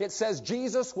advantage? It says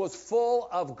Jesus was full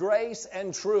of grace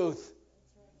and truth.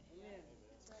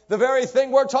 The very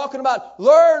thing we're talking about.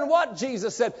 Learn what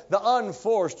Jesus said. The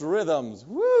unforced rhythms.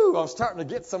 Woo! I'm starting to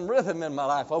get some rhythm in my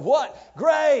life. Of what?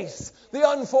 Grace. The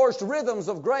unforced rhythms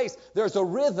of grace. There's a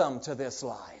rhythm to this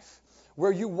life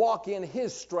where you walk in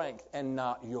His strength and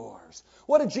not yours.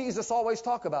 What did Jesus always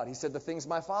talk about? He said, the things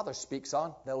my Father speaks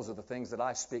on, those are the things that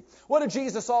I speak. What did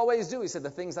Jesus always do? He said, the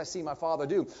things I see my Father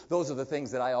do, those are the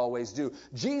things that I always do.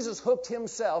 Jesus hooked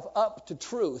Himself up to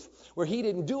truth where He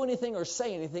didn't do anything or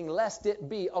say anything lest it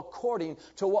be according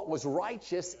to what was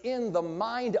righteous in the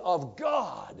mind of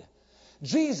God.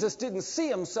 Jesus didn't see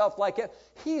Himself like it.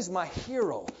 He's my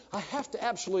hero. I have to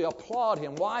absolutely applaud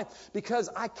Him. Why? Because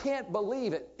I can't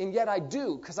believe it, and yet I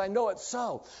do, because I know it's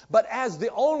so. But as the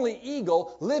only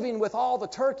eagle living with all the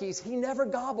turkeys, He never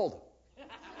gobbled.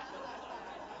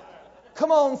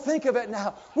 Come on, think of it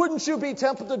now. Wouldn't you be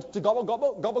tempted to gobble,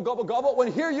 gobble, gobble, gobble, gobble,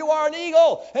 when here you are an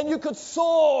eagle, and you could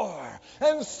soar,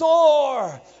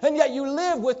 and yet you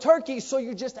live with turkeys, so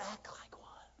you just act like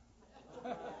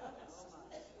one.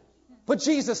 But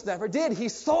Jesus never did. He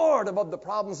soared above the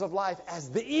problems of life as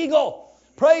the eagle.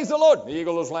 Praise the Lord. The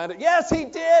eagle has landed. Yes, He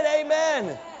did.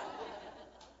 Amen.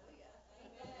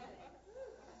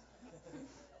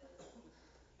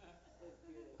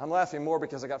 I'm laughing more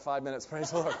because I got 5 minutes. Praise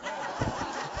the Lord.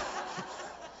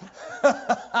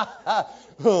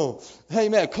 Oh,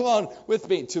 amen. Come on with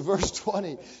me to verse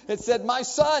 20. It said, my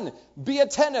son, be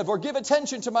attentive or give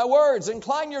attention to my words.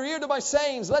 Incline your ear to my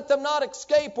sayings. Let them not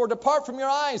escape or depart from your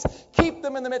eyes. Keep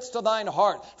them in the midst of thine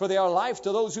heart. For they are life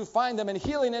to those who find them, and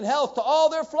healing and health to all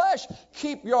their flesh.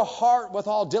 Keep your heart with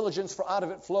all diligence, for out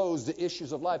of it flows the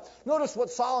issues of life. Notice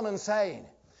what Solomon's saying.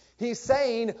 He's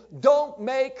saying, don't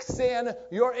make sin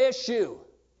your issue.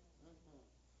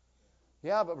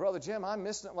 Yeah, but Brother Jim, I'm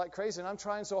missing it like crazy, and I'm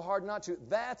trying so hard not to.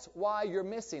 That's why you're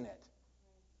missing it.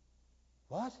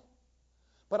 What?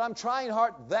 But I'm trying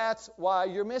hard. That's why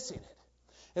you're missing it.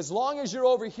 As long as you're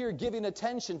over here giving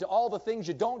attention to all the things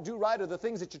you don't do right or the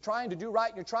things that you're trying to do right,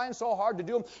 and you're trying so hard to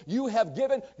do them, you have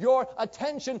given your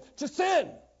attention to sin.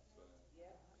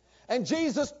 And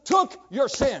Jesus took your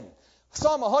sin.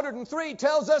 Psalm 103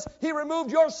 tells us He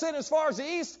removed your sin as far as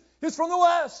the east is from the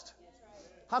west.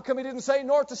 How come He didn't say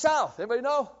north to south? Anybody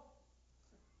know?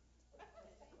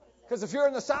 Because if you're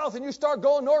in the south and you start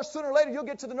going north, sooner or later you'll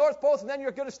get to the North Pole, and then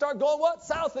you're going to start going what?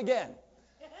 South again.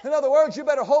 In other words, you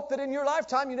better hope that in your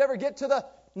lifetime you never get to the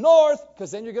north,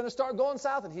 because then you're going to start going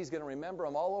south, and He's going to remember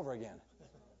them all over again.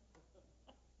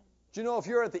 Do you know if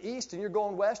you're at the east and you're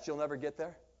going west, you'll never get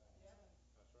there?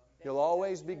 You'll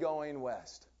always be going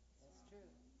west.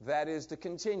 That is the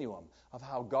continuum of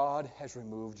how God has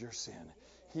removed your sin.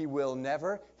 He will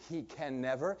never, He can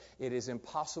never, it is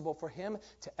impossible for Him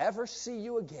to ever see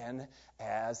you again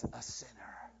as a sinner.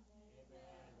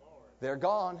 They're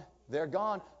gone. They're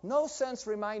gone. No sense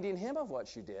reminding Him of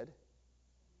what you did.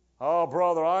 Oh,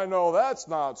 brother, I know that's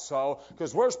not so,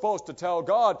 because we're supposed to tell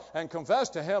God and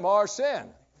confess to Him our sin.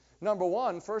 Number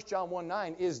one, 1 John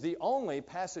 1:9 is the only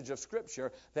passage of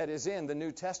Scripture that is in the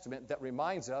New Testament that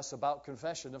reminds us about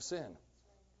confession of sin.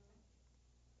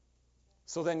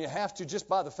 So then you have to, just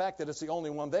by the fact that it's the only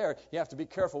one there, you have to be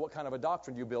careful what kind of a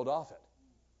doctrine you build off it.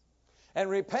 And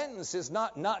repentance is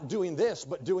not doing this,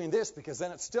 but doing this, because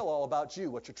then it's still all about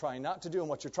you, what you're trying not to do and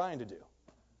what you're trying to do.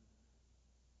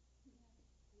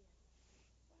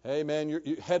 Amen. Your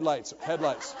headlights.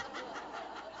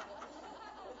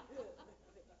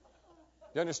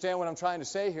 You understand what I'm trying to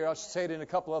say here? I'll say it in a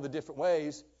couple other different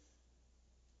ways.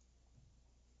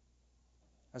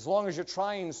 As long as you're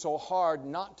trying so hard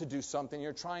not to do something,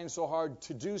 you're trying so hard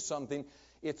to do something,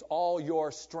 it's all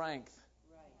your strength.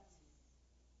 Right.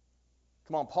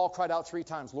 Come on, Paul cried out 3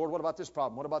 times, Lord, what about this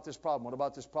problem? What about this problem? What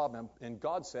about this problem? And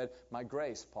God said, my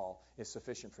grace, Paul, is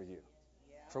sufficient for you.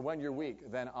 Yeah. For when you're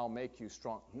weak, then I'll make you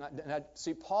strong. Now,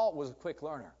 see, Paul was a quick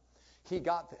learner. He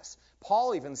got this.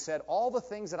 Paul even said, all the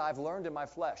things that I've learned in my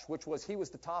flesh, which was he was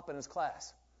the top in his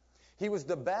class. He was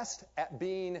the best at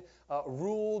being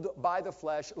ruled by the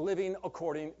flesh, living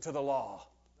according to the law.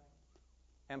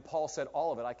 And Paul said,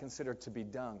 all of it I consider to be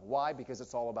dung. Why? Because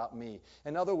it's all about me.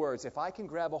 In other words, if I can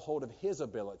grab a hold of His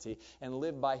ability and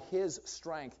live by His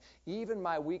strength, even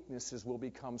my weaknesses will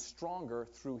become stronger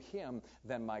through Him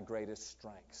than my greatest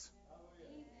strengths.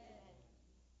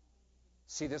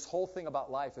 See, this whole thing about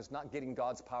life is not getting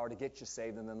God's power to get you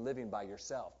saved and then living by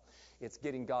yourself. It's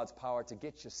getting God's power to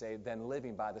get you saved, then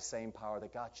living by the same power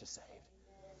that got you saved.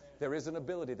 There is an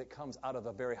ability that comes out of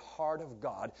the very heart of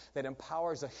God that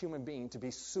empowers a human being to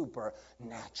be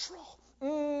supernatural.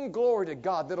 Glory to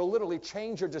God. That'll literally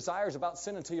change your desires about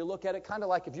sin until you look at it. Kind of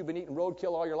like if you've been eating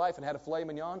roadkill all your life and had a filet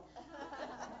mignon.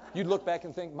 You'd look back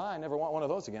and think, I never want one of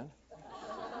those again.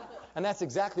 And that's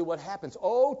exactly what happens.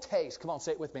 Oh, taste, come on,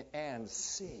 say it with me, and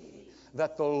see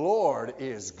that the Lord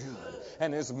is good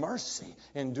and His mercy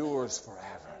endures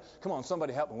forever. Come on,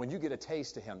 somebody help me. When you get a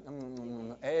taste of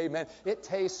Him, amen, it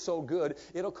tastes so good,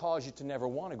 it'll cause you to never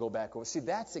want to go back over. See,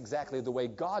 that's exactly the way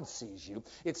God sees you.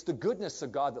 It's the goodness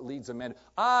of God that leads a man.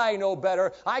 I know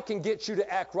better. I can get you to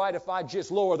act right if I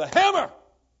just lower the hammer.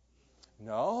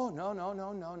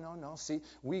 No. See,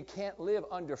 we can't live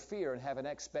under fear and have an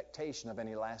expectation of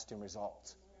any lasting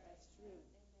results.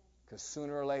 Because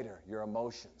sooner or later, your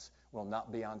emotions will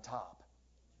not be on top.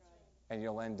 And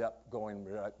you'll end up going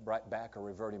right back or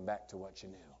reverting back to what you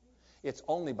knew. It's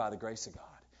only by the grace of God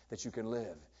that you can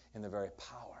live in the very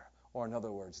power, or in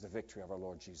other words, the victory of our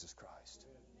Lord Jesus Christ.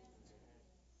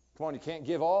 Come on, you can't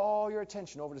give all your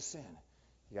attention over to sin.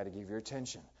 You got to give your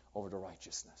attention over to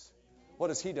righteousness. What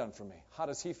has He done for me? How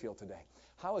does He feel today?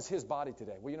 How is His body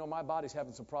today? Well, you know, my body's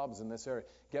having some problems in this area.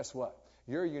 Guess what?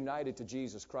 You're united to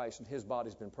Jesus Christ, and His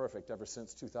body's been perfect ever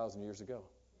since 2,000 years ago.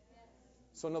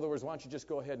 So in other words, why don't you just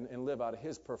go ahead and live out of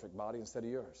His perfect body instead of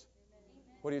yours?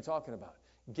 What are you talking about?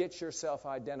 Get yourself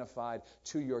identified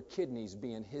to your kidneys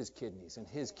being His kidneys and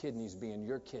His kidneys being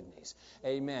your kidneys.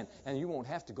 Amen. And you won't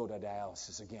have to go to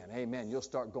dialysis again. Amen. You'll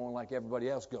start going like everybody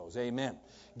else goes. Amen.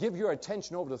 Give your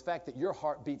attention over to the fact that your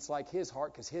heart beats like His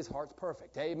heart because His heart's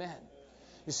perfect. Amen.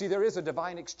 You see, there is a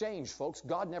divine exchange, folks.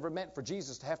 God never meant for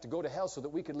Jesus to have to go to hell so that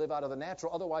we could live out of the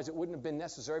natural. Otherwise, it wouldn't have been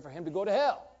necessary for Him to go to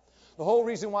hell. The whole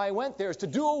reason why He went there is to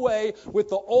do away with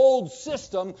the old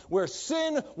system where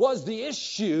sin was the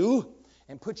issue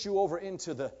and put you over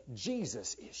into the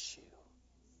Jesus issue.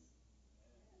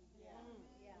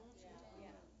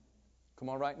 Come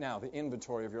on, right now, the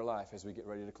inventory of your life as we get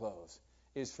ready to close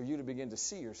is for you to begin to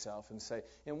see yourself and say,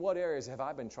 in what areas have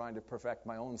I been trying to perfect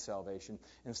my own salvation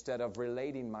instead of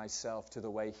relating myself to the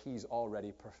way He's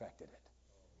already perfected it?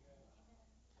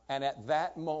 And at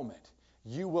that moment,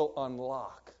 you will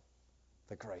unlock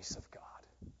the grace of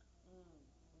God.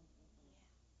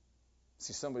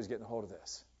 See, somebody's getting a hold of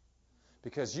this.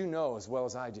 Because you know as well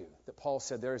as I do that Paul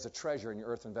said there is a treasure in your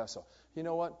earthen vessel. You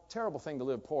know what? Terrible thing to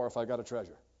live poor if I got a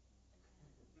treasure.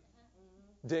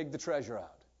 Dig the treasure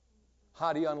out.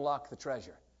 How do you unlock the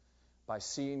treasure? By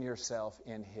seeing yourself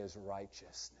in His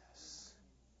righteousness.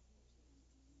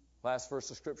 Last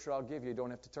verse of Scripture I'll give you. You don't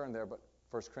have to turn there, but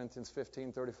 1 Corinthians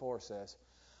 15:34 says,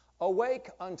 awake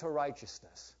unto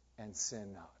righteousness and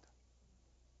sin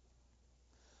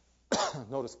not.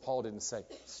 Notice Paul didn't say,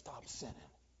 stop sinning.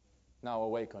 Now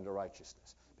awake unto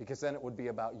righteousness. Because then it would be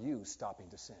about you stopping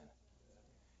to sin.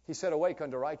 He said, awake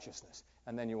unto righteousness,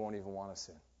 and then you won't even want to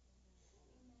sin.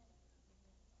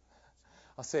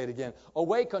 I'll say it again.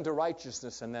 Awake unto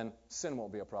righteousness, and then sin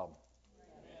won't be a problem.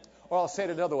 Or I'll say it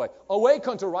another way. Awake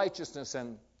unto righteousness,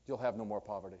 and you'll have no more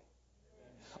poverty.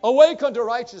 Awake unto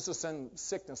righteousness, and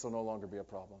sickness will no longer be a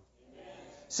problem.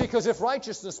 See, because if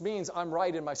righteousness means I'm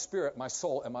right in my spirit, my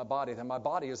soul, and my body, then my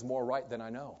body is more right than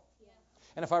I know.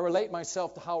 And if I relate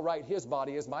myself to how right His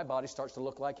body is, my body starts to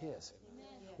look like His.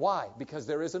 Why? Because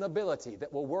there is an ability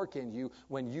that will work in you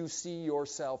when you see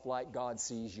yourself like God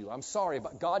sees you. I'm sorry,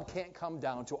 but God can't come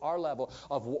down to our level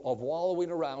of wallowing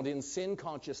around in sin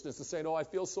consciousness and saying, oh, I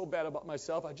feel so bad about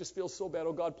myself. I just feel so bad.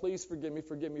 Oh, God, please forgive me,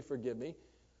 forgive me, forgive me.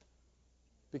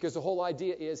 Because the whole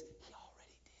idea is He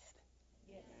already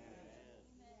did.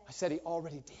 I said He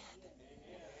already did.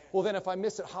 Well, then if I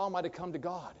miss it, how am I to come to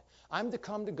God? I'm to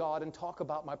come to God and talk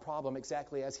about my problem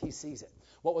exactly as He sees it.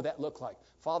 What would that look like?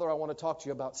 Father, I want to talk to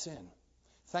you about sin.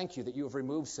 Thank you that you have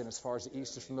removed sin as far as the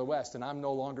east is from the west, and I'm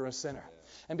no longer a sinner.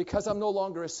 And because I'm no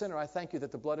longer a sinner, I thank you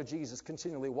that the blood of Jesus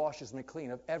continually washes me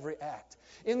clean of every act,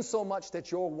 insomuch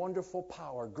that your wonderful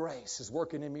power, grace, is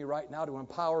working in me right now to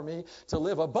empower me to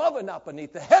live above and not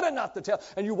beneath, the head and not the tail.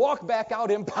 And you walk back out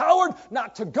empowered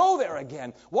not to go there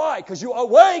again. Why? Because you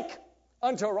awake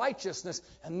unto righteousness.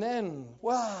 And then,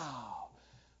 wow,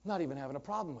 I'm not even having a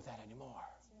problem with that anymore.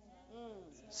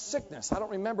 Sickness. I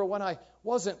don't remember when I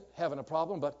wasn't having a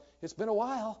problem, but it's been a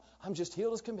while. I'm just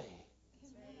healed as can be.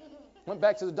 Went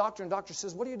back to the doctor, and the doctor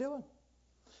says, what are you doing?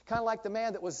 Kind of like the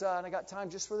man that was, and I got time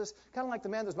just for this, kind of like the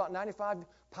man that was about 95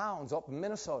 pounds up in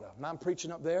Minnesota. And I'm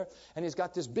preaching up there, and he's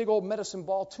got this big old medicine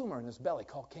ball tumor in his belly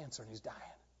called cancer, and he's dying.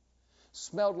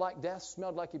 Smelled like death,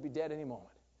 smelled like he'd be dead any moment.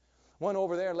 Went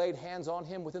over there, laid hands on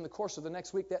him. Within the course of the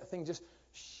next week, that thing just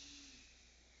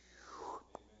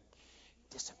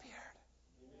disappeared.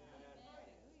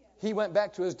 He went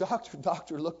back to his doctor.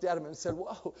 Doctor looked at him and said,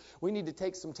 whoa, we need to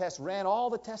take some tests. Ran all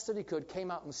the tests that he could,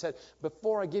 came out and said,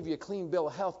 before I give you a clean bill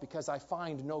of health, because I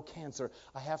find no cancer,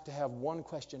 I have to have one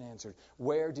question answered.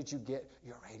 Where did you get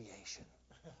your radiation?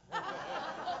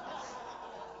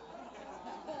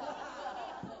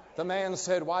 The man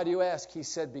said, why do you ask? He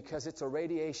said, because it's a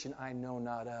radiation I know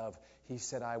not of. He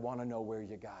said, I want to know where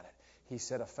you got it. He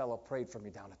said, a fellow prayed for me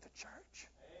down at the church.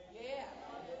 Yeah.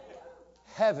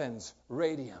 Heaven's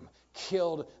radium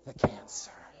killed the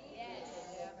cancer. Yes.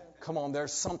 Come on,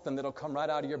 there's something that'll come right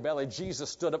out of your belly. Jesus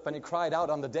stood up and he cried out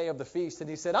on the day of the feast and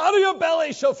he said, out of your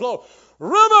belly shall flow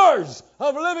rivers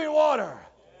of living water.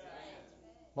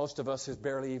 Most of us have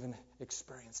barely even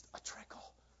experienced a trickle,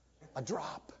 a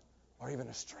drop, or even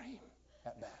a stream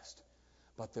at best.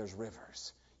 But there's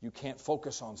rivers. You can't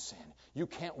focus on sin. You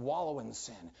can't wallow in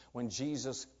sin. When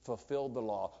Jesus fulfilled the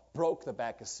law, broke the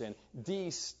back of sin,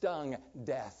 de-stung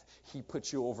death, he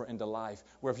put you over into life,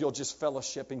 where if you'll just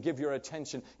fellowship and give your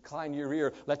attention, incline your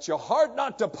ear, let your heart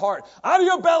not depart. Out of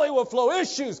your belly will flow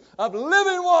issues of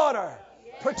living water.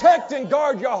 Protect and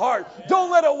guard your heart.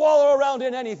 Don't let it wallow around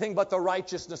in anything but the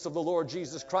righteousness of the Lord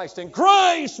Jesus Christ. And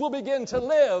Christ will begin to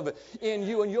live in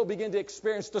you, and you'll begin to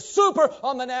experience the super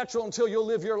on the natural until you'll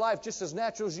live your life just as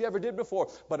natural as you ever did before.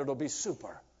 But it'll be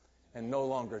super and no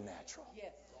longer natural.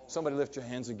 Somebody lift your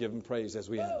hands and give him praise as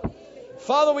we end.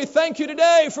 Father, we thank you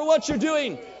today for what you're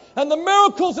doing and the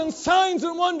miracles and signs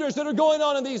and wonders that are going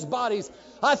on in these bodies.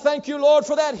 I thank you, Lord,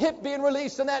 for that hip being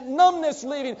released and that numbness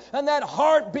leaving and that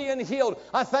heart being healed.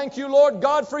 I thank you, Lord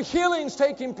God, for healings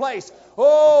taking place.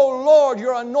 Oh, Lord,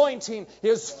 your anointing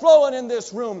is flowing in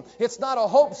this room. It's not a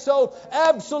hope so.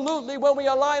 Absolutely, when we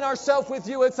align ourselves with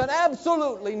you, it's an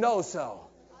absolutely no so.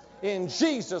 In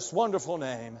Jesus' wonderful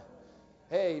name,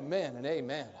 amen and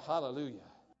amen. Hallelujah.